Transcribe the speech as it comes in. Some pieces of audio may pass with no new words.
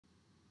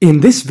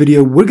In this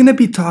video, we're going to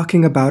be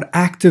talking about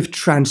active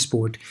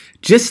transport.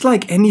 Just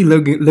like any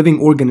living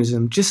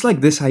organism, just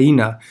like this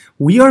hyena,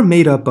 we are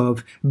made up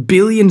of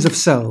billions of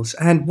cells.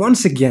 And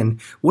once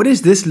again, what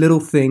is this little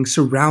thing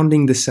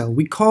surrounding the cell?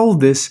 We call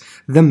this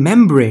the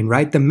membrane,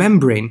 right? The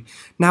membrane.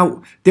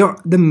 Now,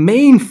 the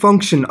main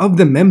function of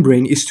the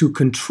membrane is to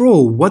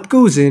control what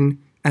goes in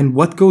and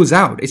what goes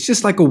out. It's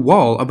just like a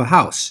wall of a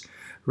house,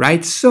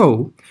 right?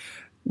 So,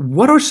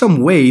 what are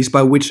some ways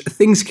by which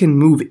things can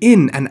move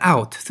in and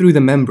out through the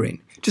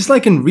membrane? Just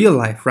like in real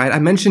life, right? I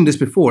mentioned this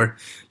before.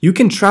 You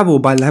can travel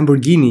by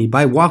Lamborghini,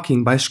 by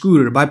walking, by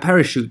scooter, by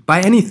parachute,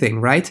 by anything,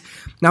 right?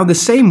 Now, the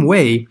same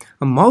way,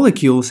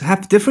 molecules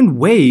have different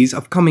ways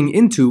of coming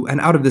into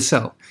and out of the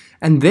cell.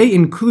 And they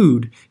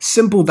include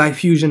simple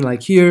diffusion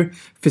like here,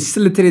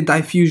 facilitated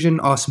diffusion,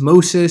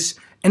 osmosis,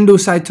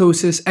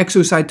 endocytosis,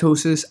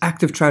 exocytosis,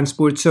 active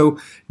transport. So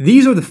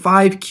these are the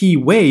 5 key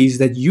ways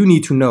that you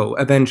need to know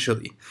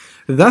eventually.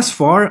 Thus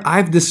far,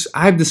 I've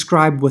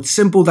described what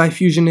simple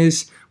diffusion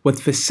is, what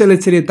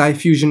facilitated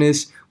diffusion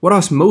is, what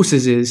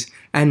osmosis is,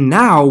 and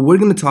now we're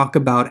going to talk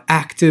about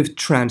active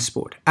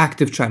transport.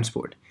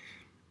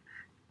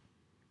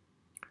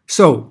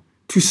 So,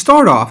 to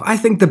start off, I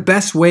think the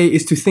best way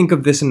is to think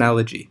of this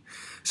analogy.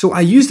 So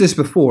I used this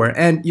before,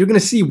 and you're going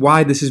to see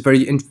why this is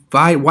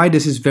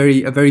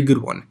a very good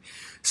one.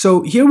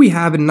 So here we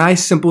have a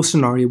nice simple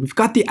scenario. We've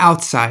got the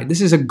outside.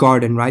 This is a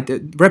garden, right?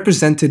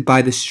 Represented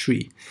by this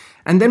tree.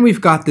 And then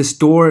we've got this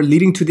door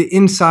leading to the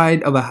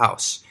inside of a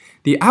house.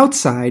 The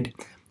outside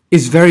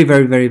is very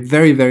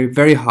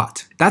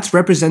hot. That's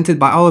represented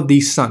by all of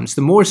these suns.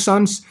 The more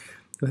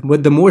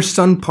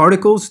sun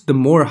particles, the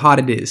more hot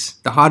it is,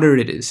 the hotter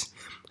it is.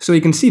 So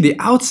you can see the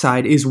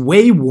outside is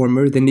way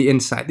warmer than the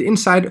inside. The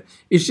inside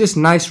is just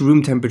nice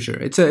room temperature.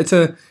 It's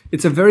a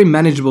very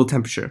manageable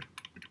temperature.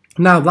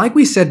 Now, like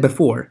we said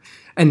before,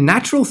 a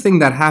natural thing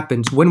that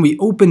happens when we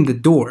open the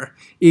door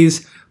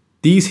is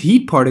these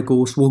heat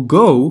particles will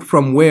go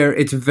from where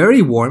it's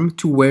very warm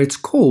to where it's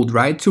cold,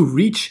 right?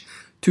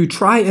 To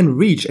try and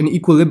reach an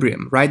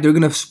equilibrium, right? They're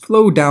going to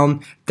flow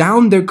down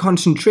their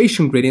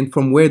concentration gradient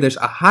from where there's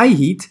a high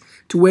heat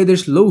to where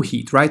there's low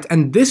heat, right?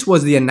 And this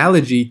was the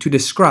analogy to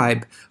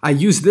describe, I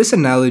used this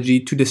analogy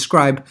to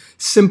describe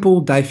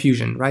simple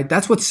diffusion, right?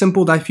 That's what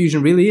simple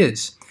diffusion really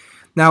is.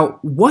 Now,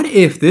 what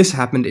if this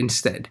happened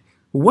instead?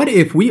 What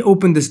if we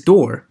opened this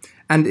door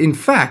and in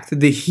fact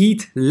the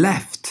heat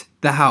left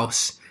the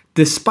house,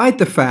 despite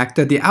the fact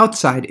that the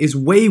outside is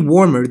way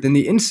warmer than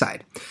the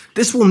inside?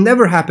 This will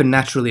never happen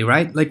naturally,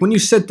 right? Like when you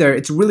sit there,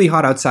 it's really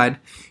hot outside,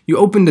 you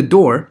open the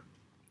door,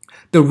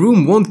 the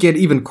room won't get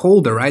even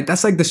colder, right?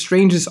 That's like the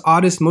strangest,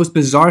 oddest, most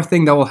bizarre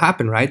thing that will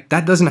happen, right?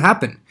 That doesn't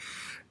happen.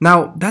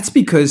 Now, that's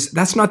because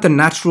that's not the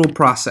natural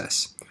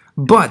process.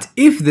 But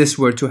if this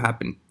were to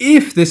happen,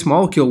 if this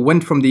molecule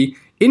went from the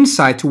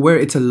inside to where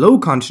it's a low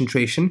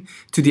concentration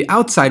to the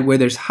outside where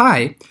there's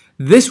high,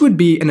 this would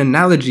be an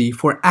analogy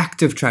for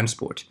active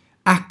transport.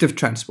 Active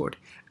transport.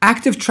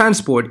 Active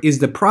transport is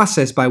the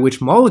process by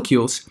which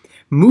molecules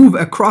move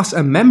across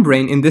a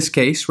membrane, in this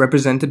case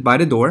represented by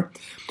the door,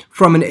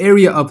 from an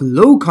area of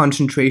low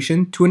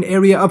concentration to an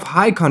area of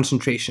high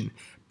concentration.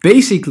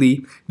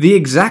 Basically, the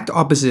exact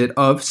opposite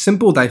of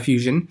simple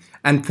diffusion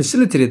and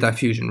facilitated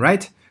diffusion,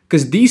 right?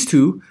 Because these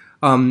two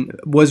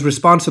was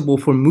responsible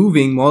for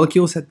moving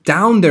molecules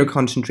down their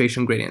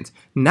concentration gradient.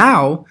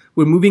 Now,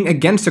 we're moving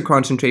against the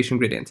concentration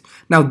gradient.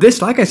 Now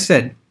this, like I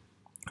said,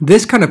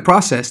 this kind of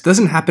process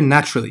doesn't happen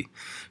naturally.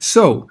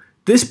 So,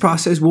 this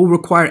process will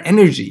require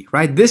energy,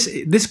 right?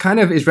 This kind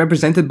of is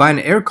represented by an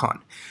air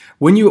con.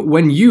 When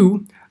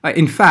you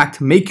in fact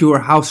make your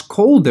house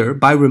colder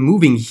by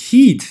removing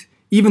heat,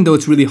 even though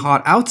it's really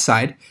hot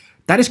outside,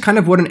 that is kind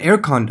of what an air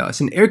con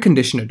does, an air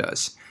conditioner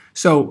does.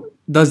 So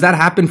does that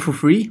happen for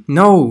free?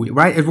 No,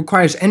 right? It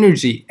requires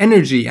energy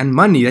and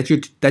money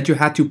that you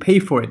had to pay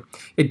for it.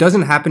 It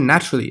doesn't happen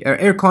naturally. An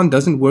air con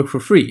doesn't work for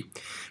free.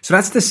 So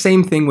that's the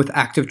same thing with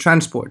active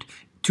transport.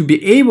 To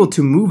be able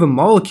to move a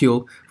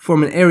molecule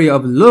from an area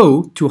of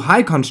low to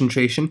high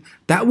concentration,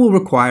 that will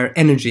require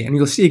energy, and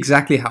you'll see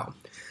exactly how.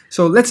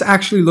 So let's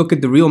actually look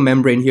at the real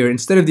membrane here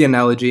instead of the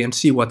analogy and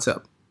see what's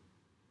up.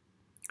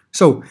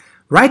 So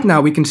right now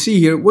we can see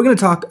here, we're going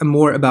to talk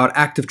more about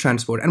active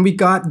transport, and we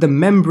got the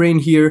membrane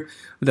here,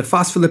 the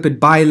phospholipid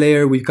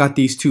bilayer, we've got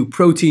these 2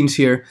 proteins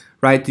here,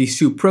 right? These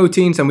 2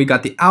 proteins, and we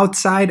got the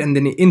outside and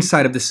then the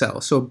inside of the cell.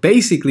 So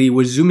basically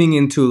we're zooming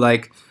into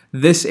like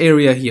this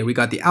area here. We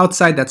got the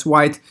outside, that's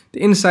white, the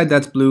inside,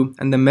 that's blue,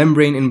 and the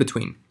membrane in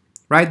between,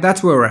 right?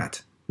 That's where we're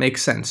at.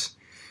 Makes sense.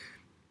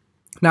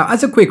 Now,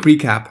 as a quick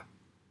recap,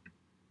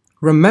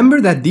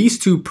 remember that these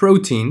 2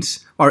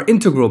 proteins are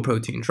integral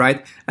proteins,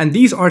 right? And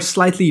these are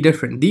slightly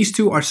different. These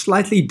 2 are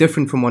slightly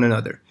different from one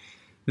another.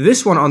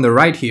 This one on the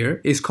right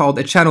here is called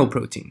a channel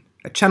protein.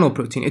 A channel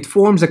protein. It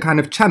forms a kind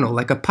of channel,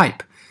 like a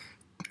pipe.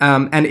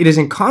 And it is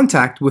in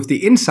contact with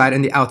the inside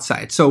and the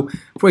outside. So,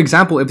 for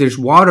example, if there's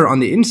water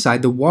on the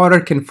inside, the water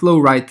can flow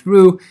right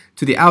through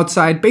to the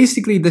outside.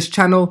 Basically, this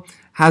channel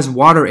has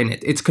water in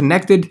it. It's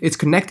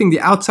connecting the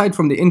outside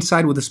from the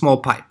inside with a small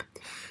pipe.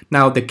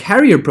 Now the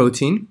carrier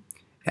protein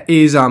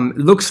is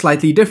looks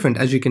slightly different,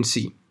 as you can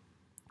see.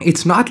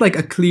 It's not like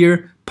a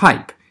clear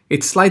pipe.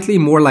 It's slightly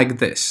more like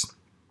this.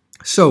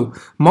 So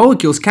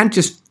molecules can't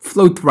just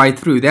float right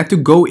through. They have to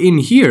go in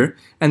here,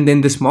 and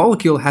then this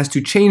molecule has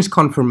to change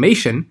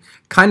conformation,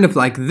 kind of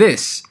like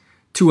this,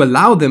 to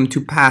allow them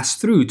to pass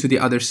through to the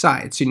other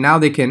side. So now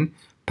they can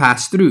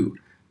pass through.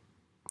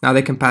 Now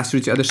they can pass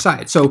through to the other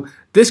side. So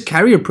this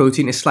carrier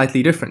protein is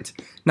slightly different.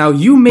 Now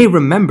you may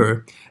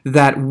remember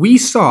that we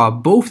saw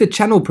both the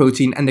channel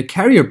protein and the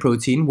carrier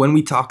protein when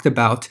we talked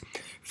about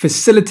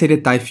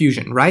facilitated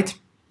diffusion, right?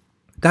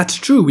 That's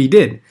true, we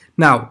did.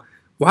 Now,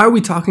 why are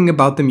we talking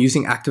about them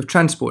using active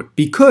transport?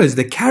 Because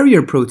the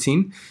carrier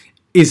protein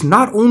is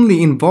not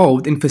only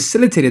involved in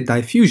facilitated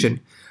diffusion,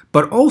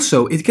 but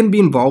also it can be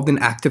involved in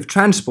active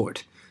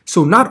transport.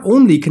 So not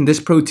only can this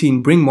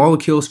protein bring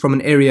molecules from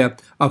an area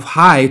of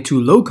high to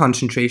low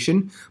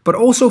concentration, but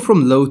also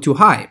from low to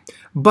high.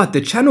 But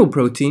the channel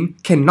protein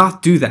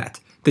cannot do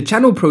that. The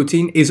channel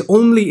protein is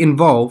only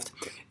involved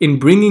in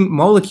bringing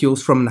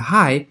molecules from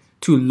high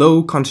to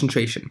low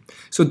concentration.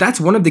 So that's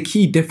one of the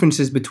key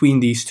differences between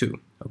these two.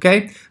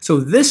 Okay, so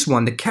this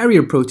one, the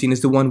carrier protein,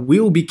 is the one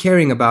we'll be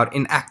caring about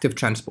in active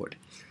transport.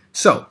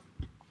 So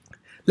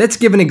let's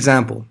give an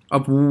example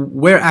of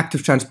where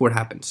active transport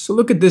happens. So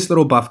look at this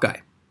little buff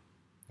guy.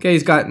 Okay,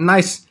 he's got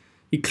nice,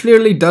 he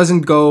clearly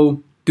doesn't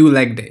go do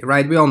leg day,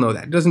 right? We all know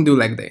that, doesn't do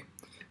leg day.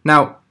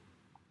 Now,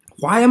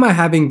 why am I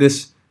having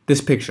this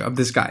picture of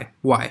this guy?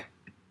 Why?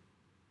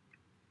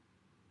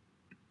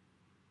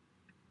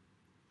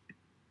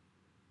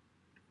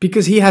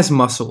 Because he has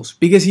muscles,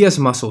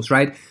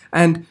 right?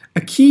 And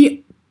a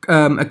key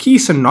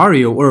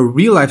scenario, or a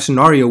real life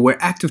scenario where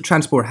active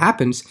transport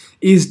happens,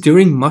 is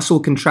during muscle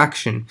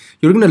contraction.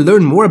 You're going to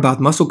learn more about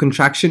muscle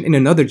contraction in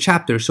another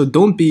chapter, so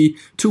don't be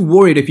too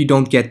worried if you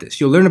don't get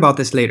this. You'll learn about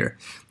this later.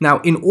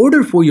 Now, in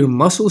order for your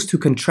muscles to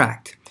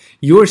contract,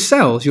 your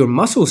cells, your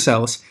muscle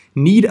cells,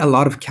 need a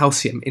lot of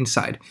calcium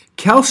inside.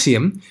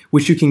 Calcium,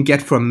 which you can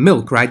get from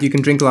milk, right? You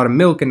can drink a lot of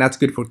milk, and that's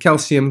good for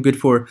calcium, good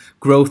for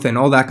growth and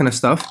all that kind of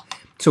stuff.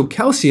 So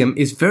calcium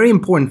is very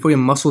important for your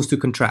muscles to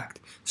contract.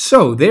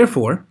 So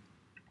therefore,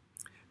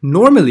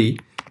 normally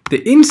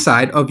the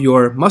inside of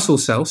your muscle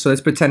cell, so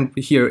let's pretend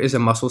here is a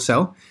muscle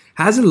cell,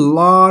 has a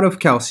lot of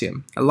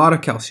calcium,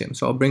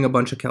 So I'll bring a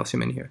bunch of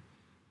calcium in here.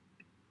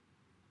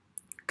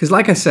 Because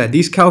like I said,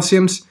 these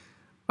calciums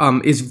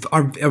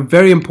are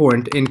very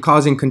important in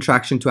causing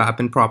contraction to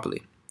happen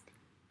properly.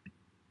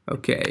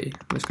 Okay,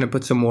 I'm just going to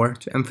put some more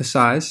to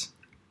emphasize.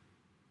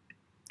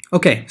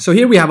 Okay, so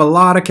here we have a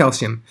lot of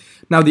calcium.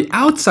 Now the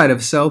outside of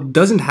a cell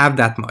doesn't have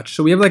that much.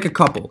 So we have like a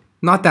couple,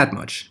 not that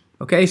much.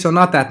 Okay, so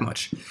not that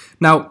much.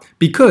 Now,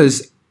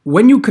 because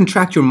when you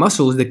contract your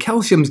muscles, the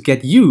calciums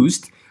get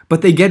used,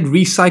 but they get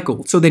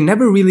recycled. So they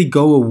never really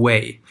go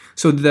away.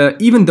 So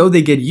even though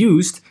they get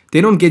used,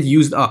 they don't get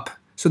used up.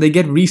 So they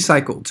get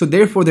recycled. So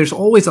therefore, there's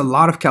always a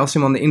lot of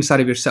calcium on the inside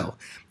of your cell.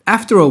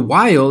 After a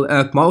while,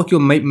 a molecule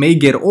may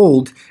get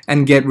old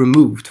and get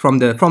removed from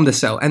the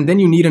cell, and then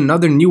you need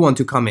another new one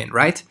to come in,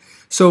 right?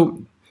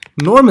 So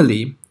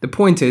normally, the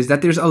point is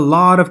that there's a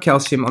lot of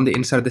calcium on the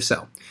inside of the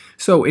cell.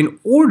 So in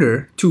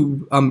order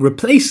to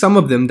replace some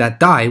of them that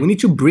die, we need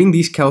to bring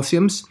these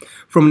calciums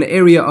from an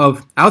area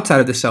of outside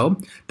of the cell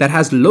that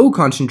has low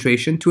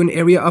concentration to an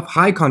area of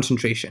high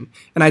concentration.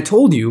 And I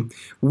told you,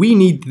 we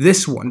need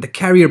this one, the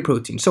carrier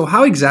protein. So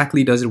how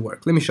exactly does it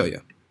work? Let me show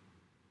you.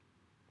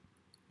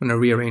 I'm going to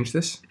rearrange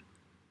this.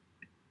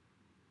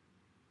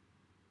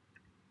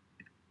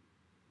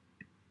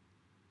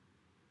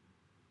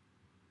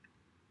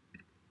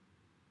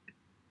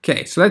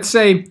 Okay, so let's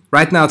say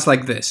right now it's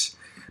like this.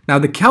 Now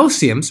the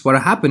calciums, what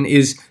will happen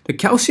is the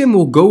calcium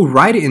will go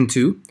right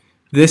into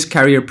this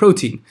carrier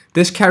protein.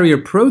 This carrier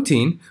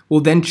protein will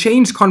then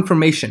change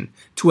conformation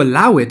to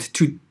allow it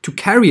to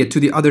carry it to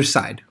the other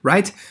side,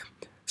 right?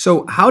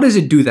 So how does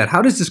it do that?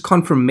 How does this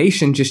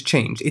conformation just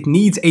change? It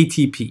needs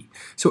ATP.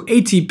 So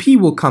ATP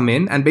will come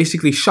in and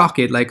basically shock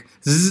it, like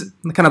zzz,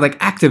 kind of like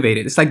activate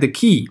it. It's like the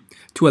key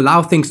to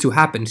allow things to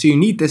happen. So you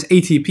need this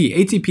ATP.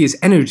 ATP is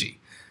energy.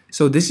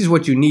 So this is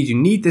what you need. You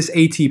need this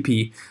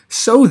ATP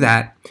so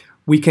that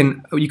you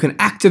can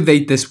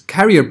activate this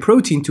carrier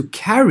protein to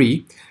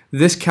carry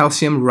this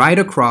calcium right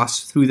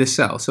across through the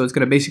cell. So it's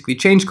going to basically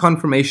change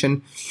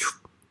conformation,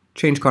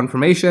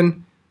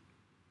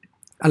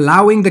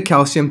 allowing the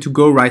calcium to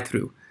go right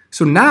through.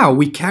 So now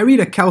we carry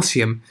the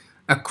calcium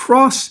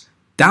across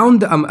down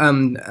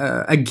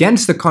the,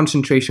 against the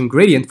concentration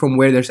gradient from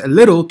where there's a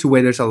little to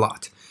where there's a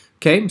lot.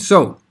 Okay,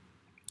 so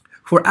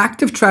for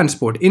active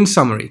transport, in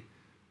summary,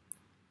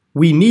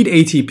 we need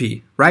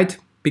ATP, right?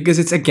 Because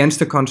it's against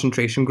the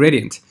concentration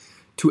gradient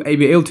to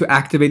be able to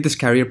activate this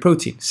carrier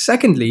protein.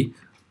 Secondly,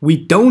 we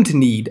don't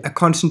need a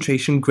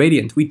concentration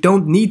gradient. We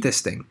don't need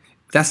this thing.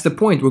 That's the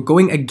point. We're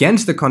going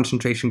against the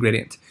concentration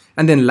gradient.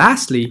 And then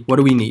lastly, what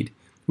do we need?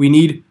 We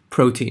need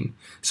protein.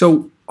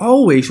 So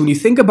always, when you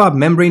think about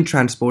membrane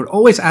transport,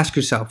 always ask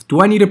yourself,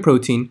 do I need a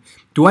protein?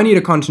 Do I need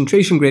a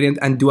concentration gradient?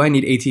 And do I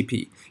need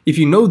ATP? if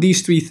you know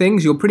these three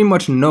things, you'll pretty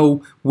much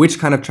know which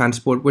kind of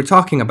transport we're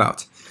talking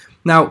about.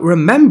 Now,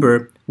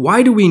 remember,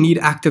 why do we need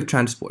active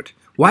transport?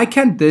 Why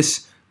can't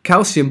this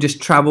calcium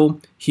just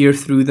travel here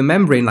through the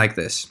membrane like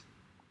this?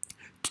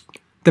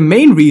 The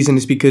main reason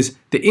is because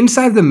the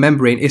inside of the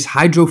membrane is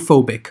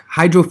hydrophobic.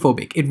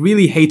 It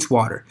really hates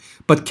water.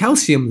 But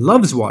calcium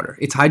loves water.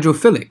 It's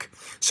hydrophilic.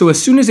 So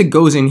as soon as it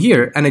goes in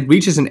here and it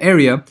reaches an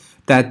area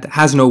that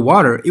has no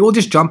water, it will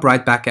just jump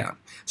right back out.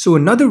 So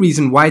another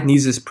reason why it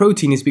needs this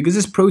protein is because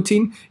this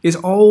protein is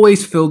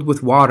always filled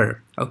with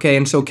water. Okay,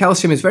 and so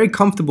calcium is very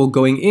comfortable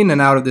going in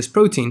and out of this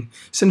protein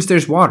since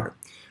there's water.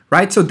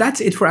 Right, so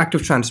that's it for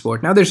active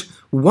transport. Now there's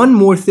one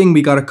more thing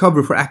we gotta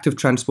cover for active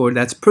transport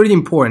that's pretty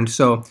important.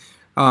 So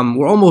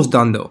we're almost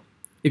done though.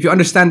 If you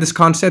understand this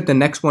concept, the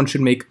next one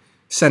should make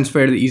sense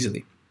fairly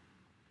easily.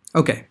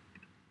 Okay.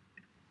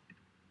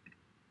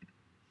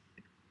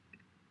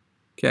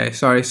 Okay,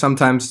 sorry,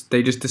 sometimes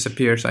they just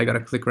disappear, so I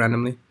gotta click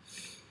randomly.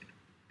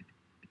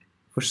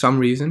 For some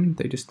reason,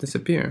 they just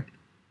disappear.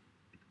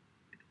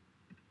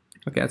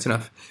 Okay, that's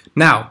enough.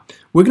 Now,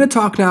 we're going to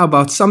talk now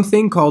about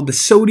something called the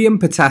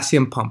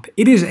sodium-potassium pump.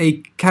 It is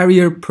a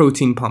carrier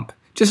protein pump,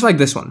 just like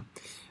this one.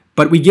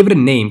 But we give it a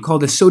name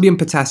called the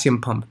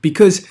sodium-potassium pump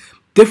because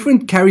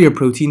different carrier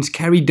proteins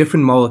carry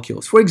different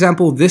molecules. For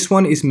example, this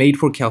one is made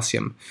for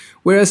calcium,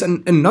 whereas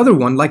another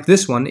one, like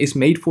this one, is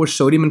made for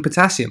sodium and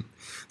potassium.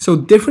 So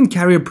different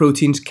carrier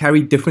proteins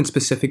carry different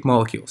specific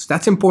molecules.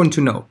 That's important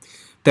to know.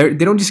 They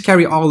don't just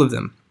carry all of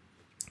them.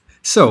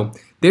 So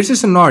there's a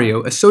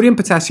scenario, a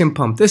sodium-potassium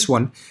pump, this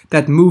one,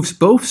 that moves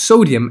both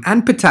sodium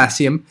and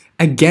potassium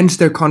against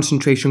their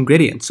concentration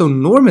gradient. So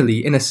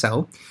normally in a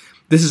cell,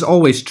 this is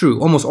always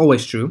true, almost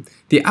always true,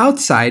 the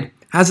outside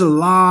has a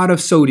lot of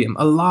sodium,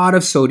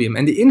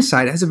 and the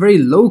inside has a very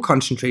low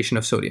concentration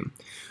of sodium.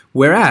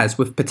 Whereas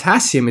with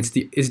potassium, it's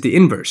the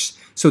inverse.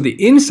 So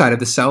the inside of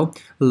the cell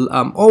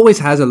always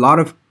has a lot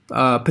of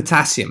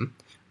potassium.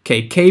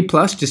 Okay, K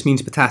plus just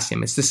means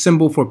potassium. It's the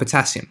symbol for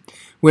potassium.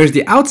 Whereas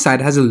the outside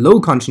has a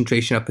low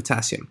concentration of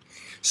potassium.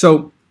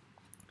 So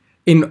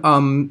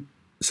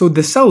so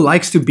the cell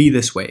likes to be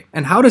this way.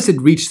 And how does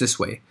it reach this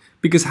way?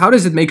 Because how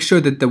does it make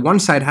sure that the one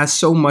side has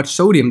so much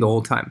sodium the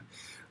whole time?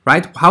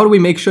 Right? How do we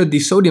make sure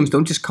these sodiums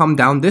don't just come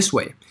down this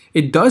way?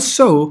 It does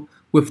so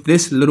with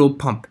this little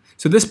pump.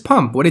 So this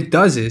pump, what it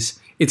does is,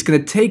 it's going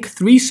to take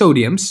 3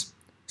 sodiums,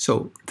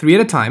 so 3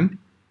 at a time,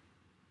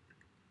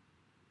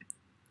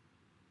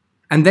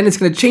 and then it's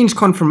going to change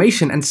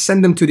conformation and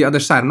send them to the other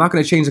side. I'm not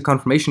going to change the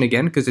conformation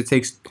again because it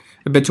takes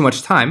a bit too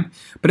much time,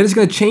 but it's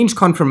going to change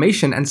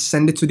conformation and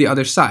send it to the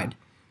other side.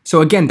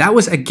 So again, that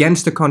was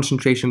against the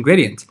concentration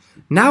gradient.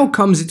 Now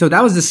so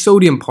that was the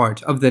sodium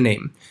part of the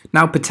name.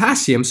 Now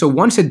potassium, so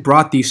once it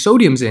brought these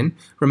sodiums in,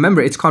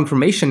 remember its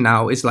conformation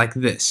now is like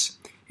this.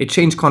 It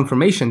changed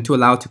conformation to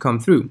allow it to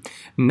come through.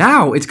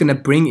 Now it's going to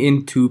bring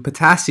in two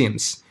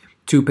potassiums,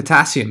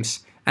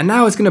 and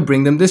now it's going to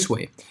bring them this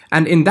way.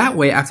 And in that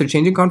way, after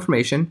changing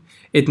conformation,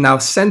 it now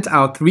sent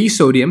out 3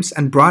 sodiums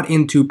and brought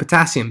in 2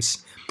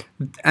 potassiums.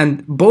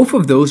 And both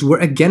of those were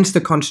against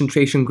the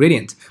concentration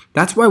gradient.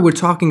 That's why we're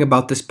talking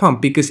about this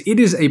pump, because it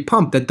is a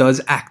pump that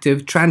does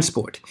active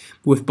transport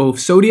with both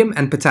sodium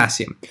and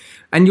potassium.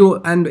 And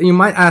you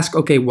might ask,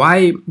 okay,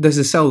 why does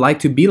the cell like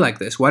to be like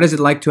this? Why does it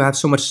like to have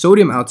so much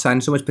sodium outside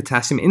and so much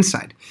potassium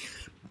inside?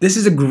 This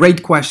is a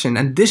great question,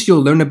 and this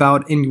you'll learn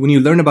about when you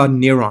learn about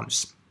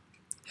neurons.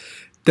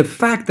 The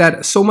fact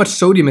that so much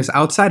sodium is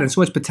outside and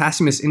so much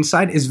potassium is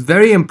inside is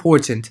very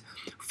important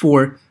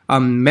for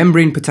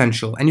membrane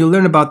potential, and you'll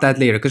learn about that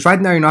later, because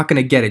right now you're not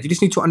going to get it. You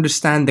just need to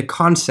understand the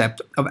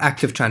concept of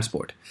active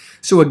transport.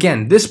 So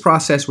again, this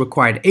process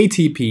required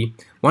ATP.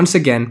 Once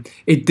again,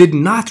 it did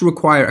not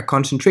require a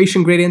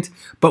concentration gradient,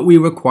 but we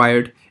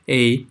required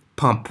a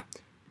pump.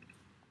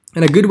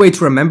 And a good way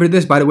to remember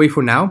this, by the way,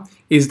 for now,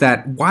 is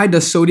that why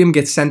does sodium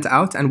get sent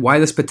out and why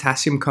does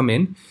potassium come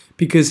in?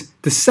 Because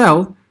the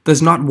cell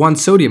does not want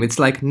sodium. It's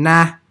like,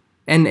 nah,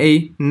 Na,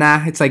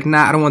 nah. It's like,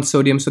 nah, I don't want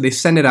sodium, so they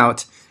send it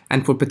out.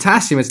 And for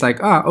potassium, it's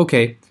like,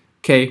 okay,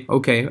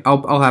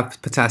 I'll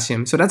have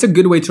potassium. So that's a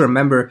good way to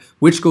remember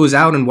which goes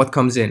out and what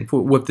comes in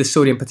with the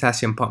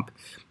sodium-potassium pump.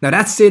 Now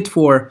that's it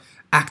for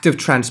active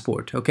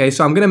transport, okay?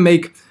 So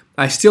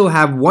I still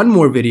have one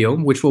more video,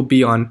 which will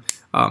be on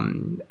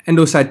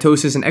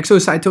endocytosis and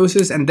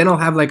exocytosis, and then I'll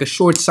have like a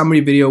short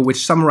summary video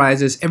which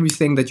summarizes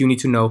everything that you need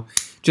to know,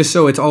 just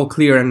so it's all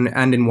clear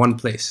and in one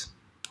place.